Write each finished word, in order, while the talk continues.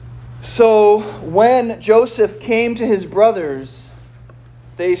So when Joseph came to his brothers,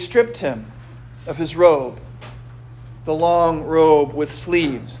 they stripped him of his robe, the long robe with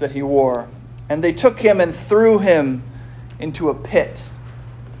sleeves that he wore, and they took him and threw him into a pit.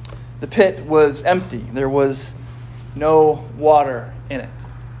 The pit was empty. There was no water in it.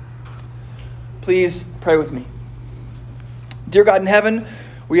 Please pray with me. Dear God in heaven,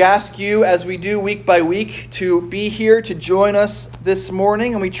 we ask you, as we do week by week, to be here to join us this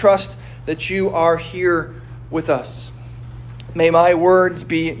morning, and we trust that you are here with us. May my words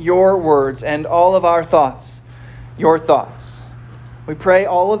be your words, and all of our thoughts, your thoughts. We pray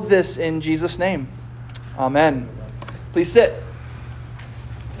all of this in Jesus' name. Amen. Please sit.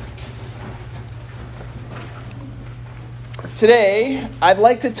 Today, I'd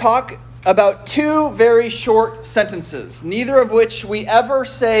like to talk about two very short sentences, neither of which we ever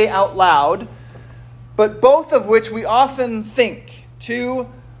say out loud, but both of which we often think. Two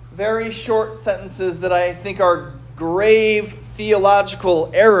very short sentences that I think are grave theological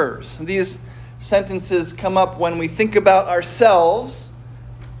errors. These sentences come up when we think about ourselves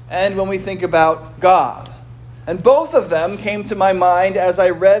and when we think about God. And both of them came to my mind as I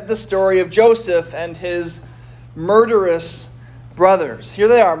read the story of Joseph and his murderous brothers. Here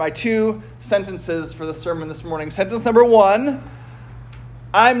they are, my two sentences for the sermon this morning. Sentence number one,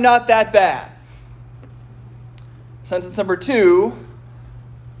 I'm not that bad. Sentence number two,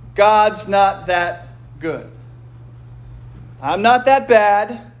 God's not that good. I'm not that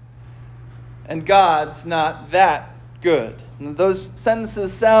bad, and God's not that good. And those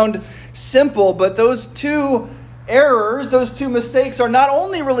sentences sound simple, but those two errors, those two mistakes are not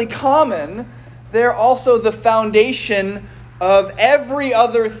only really common, they're also the foundation of every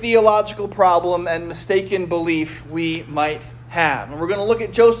other theological problem and mistaken belief we might have. And we're going to look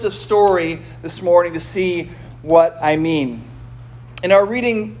at Joseph's story this morning to see what I mean. In our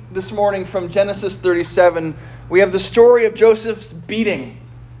reading this morning from Genesis 37, we have the story of Joseph's beating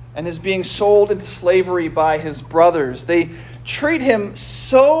and his being sold into slavery by his brothers. They treat him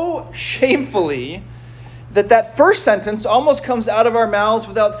so shamefully that first sentence almost comes out of our mouths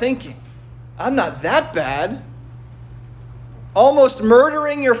without thinking. I'm not that bad. Almost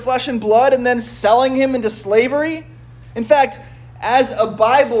murdering your flesh and blood and then selling him into slavery? In fact, as a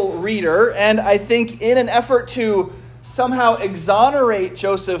Bible reader, and I think in an effort to somehow exonerate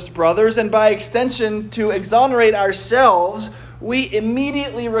Joseph's brothers, and by extension to exonerate ourselves, we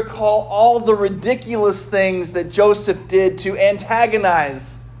immediately recall all the ridiculous things that Joseph did to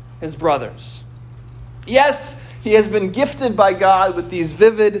antagonize his brothers. Yes, he has been gifted by God with these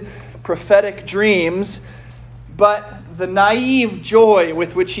vivid prophetic dreams, but the naive joy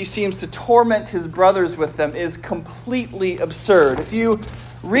with which he seems to torment his brothers with them is completely absurd. If you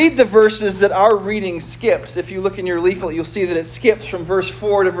read the verses that our reading skips, if you look in your leaflet, you'll see that it skips from verse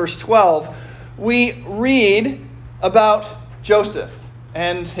 4 to verse 12. We read about Joseph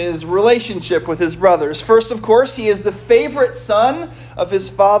and his relationship with his brothers. First, of course, he is the favorite son of his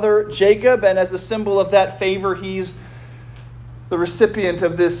father Jacob, and as a symbol of that favor, he's the recipient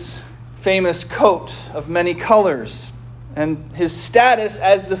of this famous coat of many colors. And his status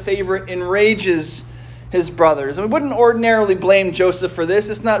as the favorite enrages his brothers. And we wouldn't ordinarily blame Joseph for this.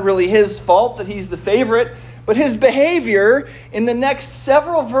 It's not really his fault that he's the favorite. But his behavior in the next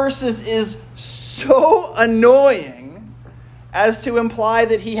several verses is so annoying as to imply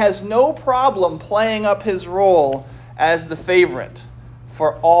that he has no problem playing up his role as the favorite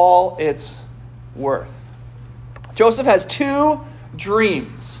for all it's worth. Joseph has two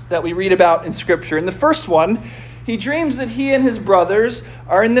dreams that we read about in Scripture. In the first one, he dreams that he and his brothers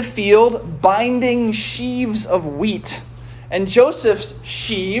are in the field binding sheaves of wheat. And Joseph's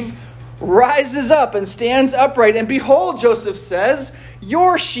sheaf rises up and stands upright. And behold, Joseph says,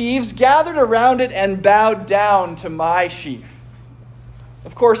 your sheaves gathered around it and bowed down to my sheaf.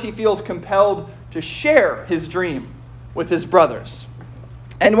 Of course, he feels compelled to share his dream with his brothers.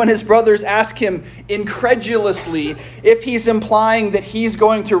 And when his brothers ask him incredulously if he's implying that he's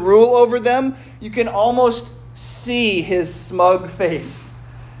going to rule over them, you can almost see his smug face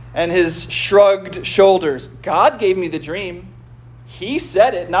and his shrugged shoulders. God gave me the dream. He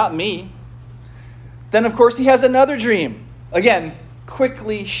said it, not me. Then, of course, he has another dream, again,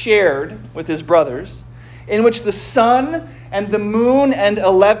 quickly shared with his brothers, in which the sun and the moon and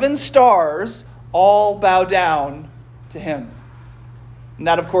 11 stars all bow down to him. And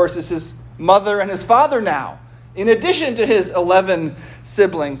that, of course, is his mother and his father now, in addition to his 11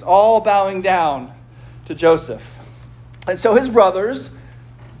 siblings, all bowing down to Joseph. And so his brothers,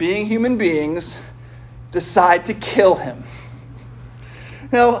 being human beings, decide to kill him.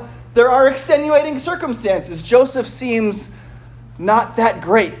 Now, there are extenuating circumstances. Joseph seems not that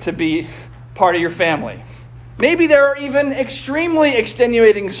great to be part of your family. Maybe there are even extremely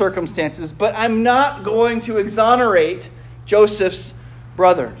extenuating circumstances, but I'm not going to exonerate Joseph's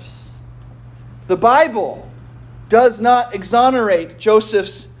brothers. The Bible does not exonerate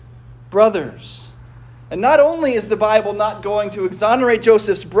Joseph's brothers. And not only is the Bible not going to exonerate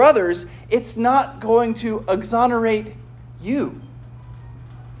Joseph's brothers, it's not going to exonerate you.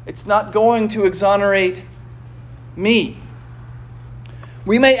 It's not going to exonerate me.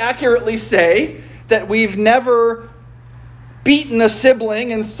 We may accurately say that we've never beaten a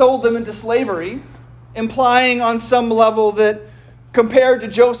sibling and sold them into slavery, implying on some level that compared to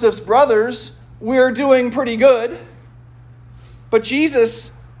Joseph's brothers, we're doing pretty good. But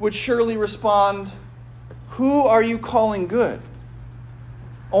Jesus would surely respond, "Who are you calling good?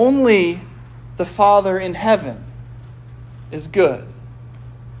 Only the Father in heaven is good."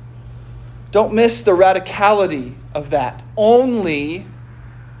 Don't miss the radicality of that. Only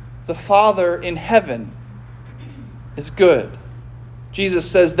the Father in heaven is good. Jesus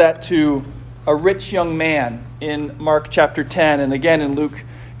says that to a rich young man in Mark chapter 10 and again in Luke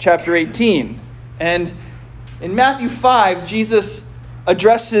chapter 18. And in Matthew 5, Jesus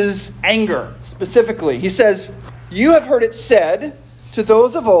addresses anger specifically. He says, "You have heard it said to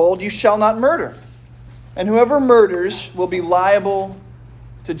those of old, 'You shall not murder.' And whoever murders will be liable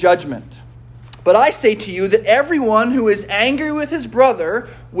to judgment. But I say to you that everyone who is angry with his brother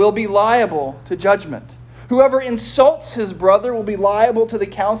will be liable to judgment. Whoever insults his brother will be liable to the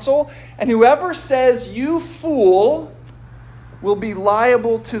council, and whoever says, 'You fool,' will be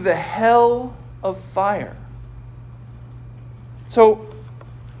liable to the hell of fire." So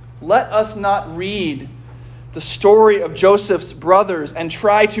let us not read the story of Joseph's brothers and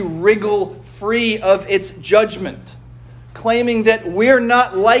try to wriggle free of its judgment, claiming that we're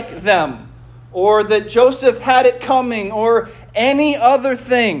not like them, or that Joseph had it coming, or any other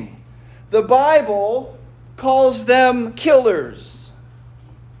thing. The Bible calls them killers,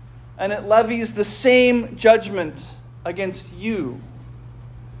 and it levies the same judgment against you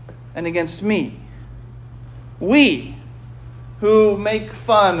and against me. We who make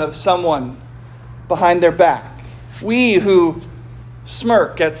fun of someone behind their back. We who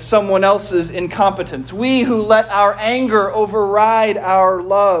smirk at someone else's incompetence. We who let our anger override our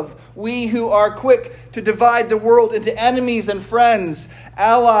love. We who are quick to divide the world into enemies and friends,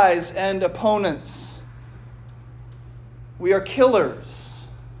 allies and opponents. We are killers,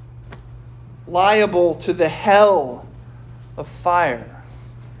 liable to the hell of fire.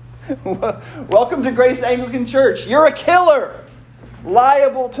 Welcome to Grace Anglican Church. You're a killer,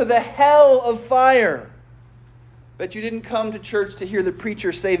 liable to the hell of fire. Bet you didn't come to church to hear the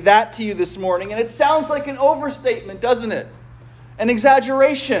preacher say that to you this morning, and it sounds like an overstatement, doesn't it? An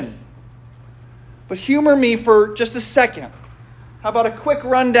exaggeration. But humor me for just a second. How about a quick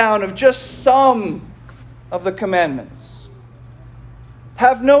rundown of just some of the commandments?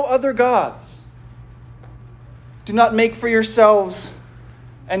 Have no other gods. Do not make for yourselves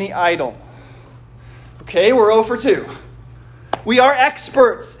any idol. Okay, we're 0 for 2. We are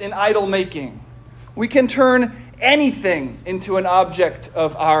experts in idol making. We can turn anything into an object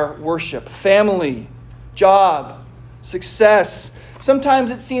of our worship. Family, job, success. Sometimes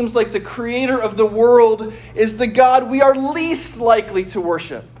it seems like the creator of the world is the God we are least likely to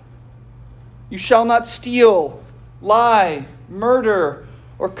worship. You shall not steal, lie, murder,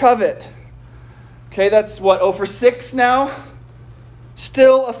 or covet. Okay, that's what, 0 for 6 now?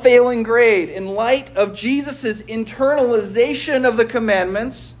 Still a failing grade. In light of Jesus' internalization of the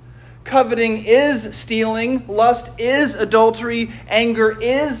commandments, coveting is stealing, lust is adultery, anger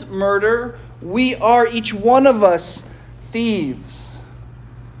is murder. We are, each one of us, thieves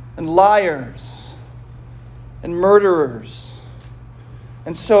and liars and murderers.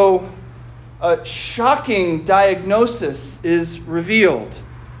 And so a shocking diagnosis is revealed.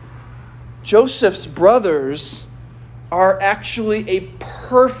 Joseph's brothers are actually a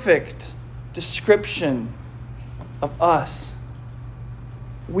perfect description of us.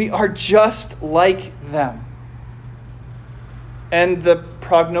 We are just like them. And the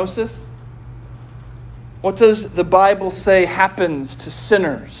prognosis? What does the Bible say happens to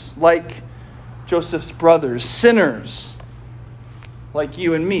sinners like Joseph's brothers? Sinners like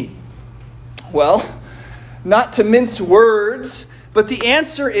you and me? Well, not to mince words, but the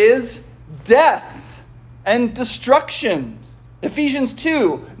answer is death and destruction. Ephesians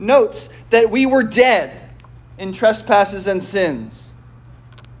 2 notes that we were dead in trespasses and sins.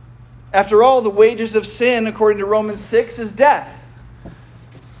 After all, the wages of sin, according to Romans 6, is death.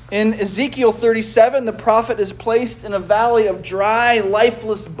 In Ezekiel 37, the prophet is placed in a valley of dry,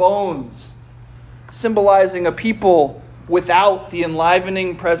 lifeless bones, symbolizing a people without the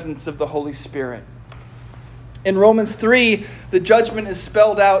enlivening presence of the Holy Spirit. In Romans 3, the judgment is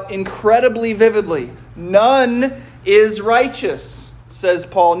spelled out incredibly vividly. None is righteous, says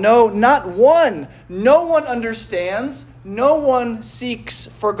Paul. No, not one. No one understands. No one seeks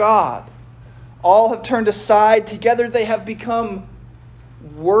for God. All have turned aside. Together they have become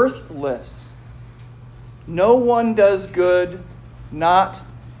worthless. No one does good, not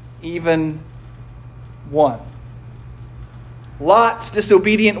even one. Lot's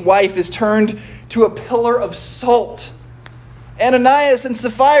disobedient wife is turned to a pillar of salt. Ananias and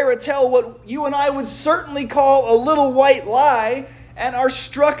Sapphira tell what you and I would certainly call a little white lie and are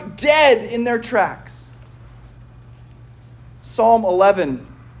struck dead in their tracks. Psalm 11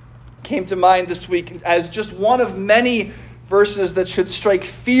 came to mind this week as just one of many verses that should strike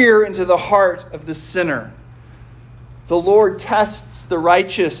fear into the heart of the sinner. The Lord tests the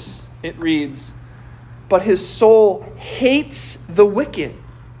righteous, it reads, but his soul hates the wicked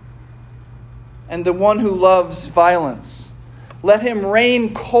and the one who loves violence. Let him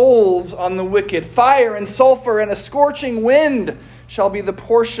rain coals on the wicked. Fire and sulfur and a scorching wind shall be the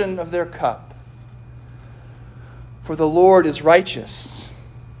portion of their cup. For the Lord is righteous.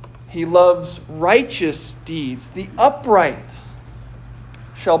 He loves righteous deeds. The upright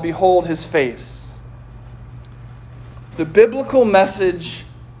shall behold his face. The biblical message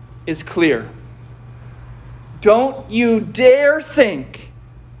is clear. Don't you dare think,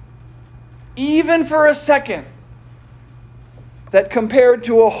 even for a second, that compared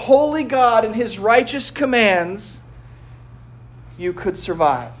to a holy God and his righteous commands, you could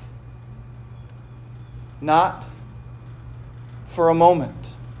survive. Not for a moment.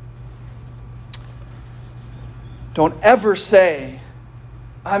 Don't ever say,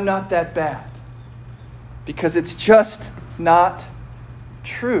 I'm not that bad, because it's just not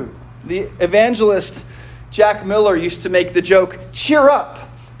true. The evangelist Jack Miller used to make the joke, cheer up,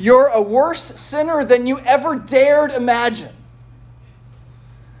 you're a worse sinner than you ever dared imagine.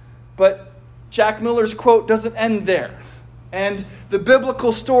 But Jack Miller's quote doesn't end there. And the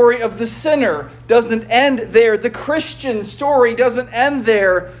biblical story of the sinner doesn't end there. The Christian story doesn't end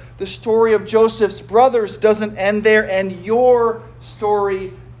there. The story of Joseph's brothers doesn't end there. And your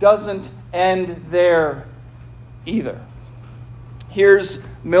story doesn't end there either. Here's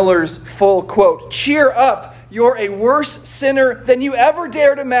Miller's full quote. Cheer up, you're a worse sinner than you ever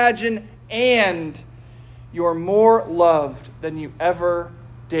dared imagine, and you're more loved than you ever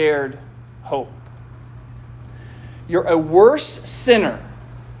dared hope. You're a worse sinner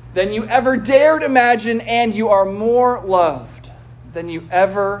than you ever dared imagine, and you are more loved than you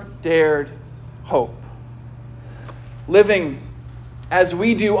ever dared hope. Living as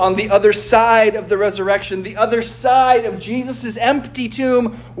we do on the other side of the resurrection, the other side of Jesus' empty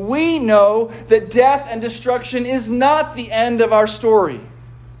tomb, we know that death and destruction is not the end of our story.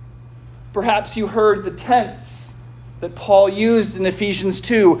 Perhaps you heard the tense that Paul used in Ephesians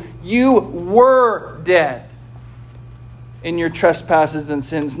 2. You were dead in your trespasses and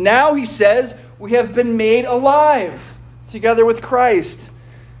sins. Now, he says, we have been made alive together with Christ.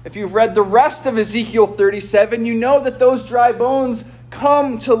 If you've read the rest of Ezekiel 37, you know that those dry bones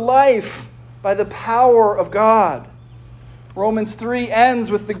come to life by the power of God. Romans 3 ends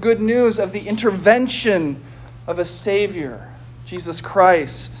with the good news of the intervention of a Savior, Jesus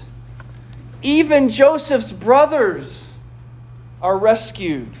Christ. Even Joseph's brothers are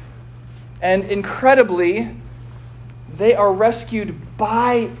rescued. And incredibly, they are rescued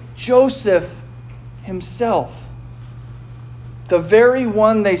by Joseph himself. The very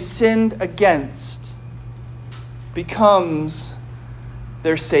one they sinned against becomes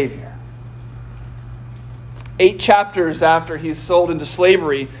their Savior. 8 chapters after he's sold into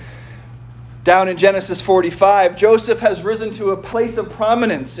slavery, down in Genesis 45, Joseph has risen to a place of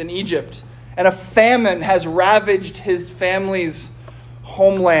prominence in Egypt, and a famine has ravaged his family's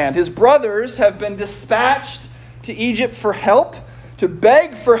homeland. His brothers have been dispatched to Egypt for help, to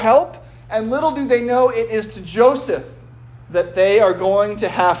beg for help, and little do they know it is to Joseph that they are going to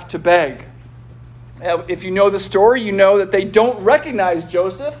have to beg. If you know the story, you know that they don't recognize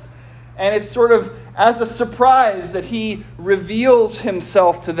Joseph, and it's sort of as a surprise that he reveals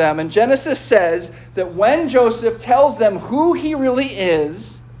himself to them. And Genesis says that when Joseph tells them who he really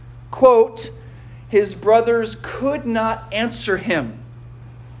is, quote, his brothers could not answer him.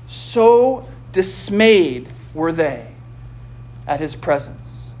 So dismayed were they at his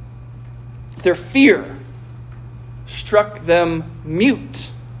presence. Their fear struck them mute.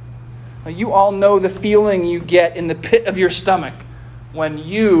 Now, you all know the feeling you get in the pit of your stomach when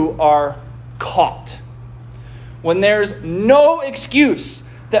you are caught. When there's no excuse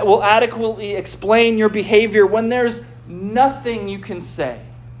that will adequately explain your behavior. When there's nothing you can say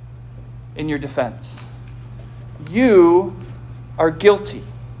in your defense. You are guilty,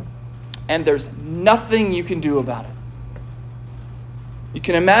 and there's nothing you can do about it. You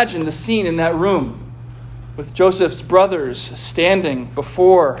can imagine the scene in that room with Joseph's brothers standing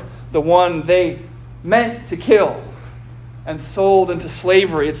before the one they meant to kill and sold into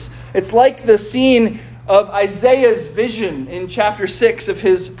slavery. It's like the scene of Isaiah's vision in chapter 6 of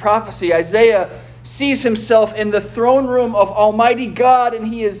his prophecy. Isaiah sees himself in the throne room of Almighty God, and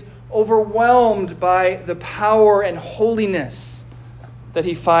he is overwhelmed by the power and holiness that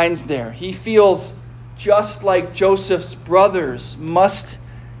he finds there. He feels just like Joseph's brothers must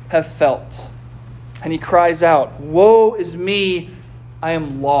have felt. And he cries out, "Woe is me, I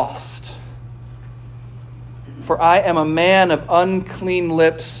am lost. For I am a man of unclean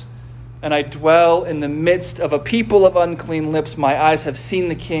lips, and I dwell in the midst of a people of unclean lips. My eyes have seen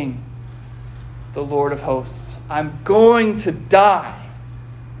the King, the Lord of hosts. I'm going to die.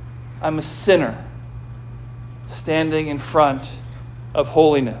 I'm a sinner standing in front of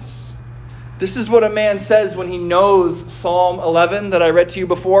holiness." This is what a man says when he knows Psalm 11 that I read to you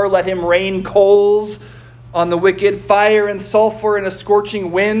before. Let him rain coals on the wicked. Fire and sulfur and a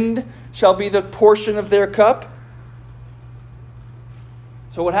scorching wind shall be the portion of their cup.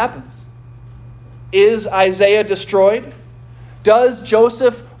 So what happens? Is Isaiah destroyed? Does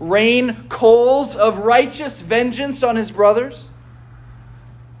Joseph rain coals of righteous vengeance on his brothers?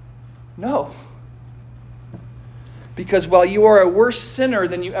 No. Because while you are a worse sinner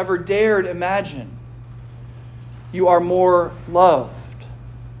than you ever dared imagine, you are more loved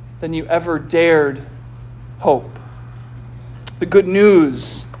than you ever dared hope. The good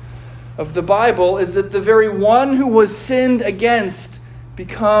news of the Bible is that the very one who was sinned against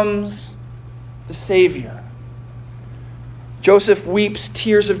becomes the Savior. Joseph weeps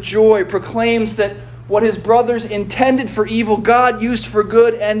tears of joy, proclaims that what his brothers intended for evil, God used for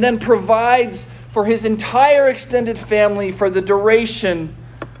good, and then provides for his entire extended family for the duration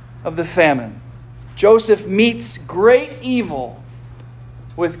of the famine. Joseph meets great evil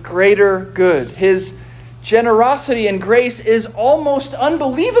with greater good. His generosity and grace is almost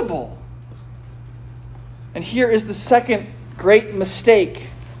unbelievable. And here is the second great mistake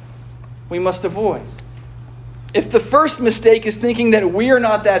we must avoid. If the first mistake is thinking that we are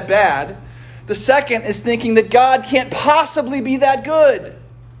not that bad, the second is thinking that God can't possibly be that good.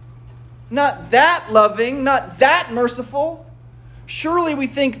 Not that loving, not that merciful. Surely we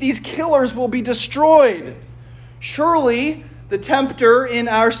think these killers will be destroyed. Surely the tempter in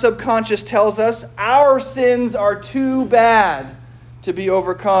our subconscious tells us our sins are too bad to be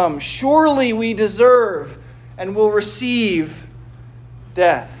overcome. Surely we deserve and will receive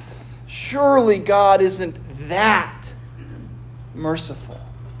death. Surely God isn't that merciful.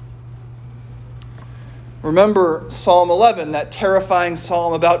 Remember Psalm 11, that terrifying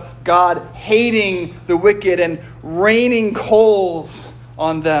psalm about God hating the wicked and raining coals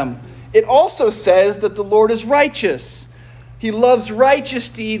on them. It also says that the Lord is righteous. He loves righteous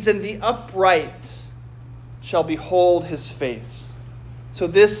deeds, and the upright shall behold his face. So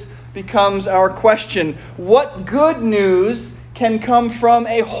this becomes our question. What good news can come from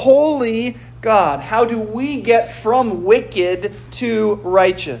a holy God? How do we get from wicked to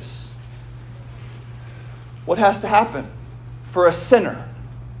righteous? What has to happen for a sinner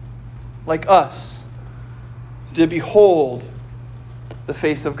like us to behold the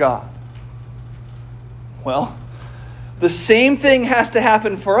face of God? Well, the same thing has to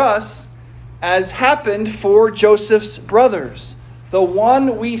happen for us as happened for Joseph's brothers. The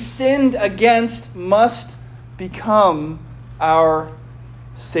one we sinned against must become our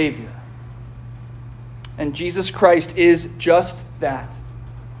Savior. And Jesus Christ is just that.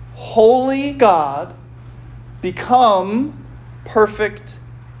 Holy God become perfect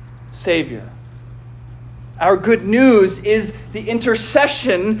Savior. Our good news is the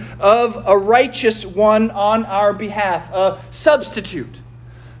intercession of a righteous one on our behalf, a substitute.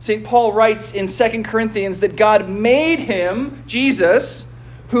 St. Paul writes in 2 Corinthians that God made him, Jesus,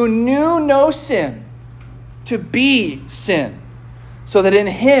 who knew no sin, to be sin, so that in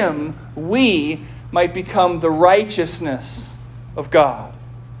him we might become the righteousness of God.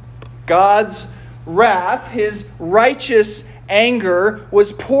 God's wrath, his righteous anger,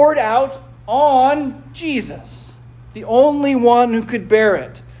 was poured out on Jesus, the only one who could bear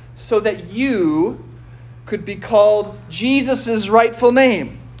it, so that you could be called Jesus' rightful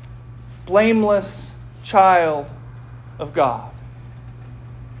name, blameless child of God.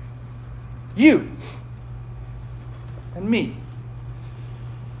 You and me,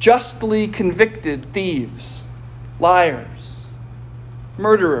 justly convicted thieves, liars,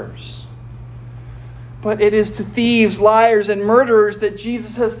 murderers, But it is to thieves, liars, and murderers that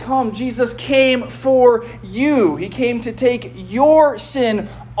Jesus has come. Jesus came for you. He came to take your sin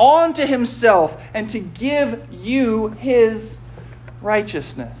onto himself and to give you his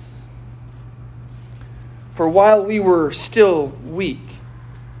righteousness. For while we were still weak,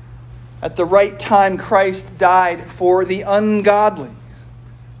 at the right time Christ died for the ungodly.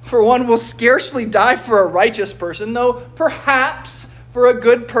 For one will scarcely die for a righteous person, though perhaps for a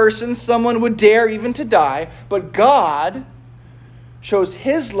good person someone would dare even to die. But God shows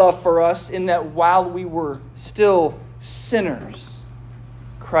his love for us in that while we were still sinners,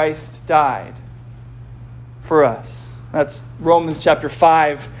 Christ died for us. That's Romans chapter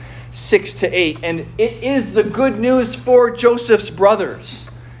 5, 6-8. And it is the good news for Joseph's brothers.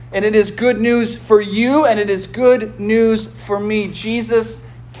 And it is good news for you, and it is good news for me. Jesus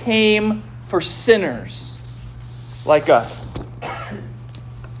came for sinners like us.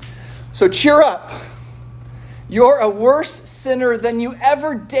 So cheer up. You're a worse sinner than you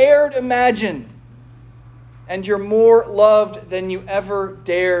ever dared imagine. And you're more loved than you ever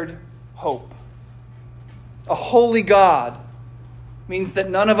dared hope. A holy God means that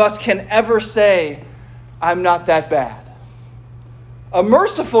none of us can ever say, I'm not that bad. A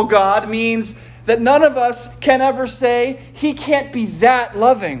merciful God means that none of us can ever say, he can't be that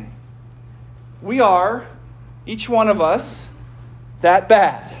loving. We are, each one of us, that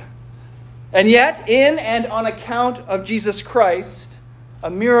bad. And yet, in and on account of Jesus Christ, a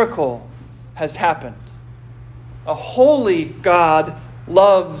miracle has happened. A holy God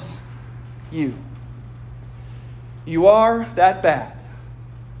loves you. You are that bad,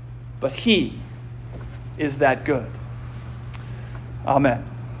 but he is that good. Amen.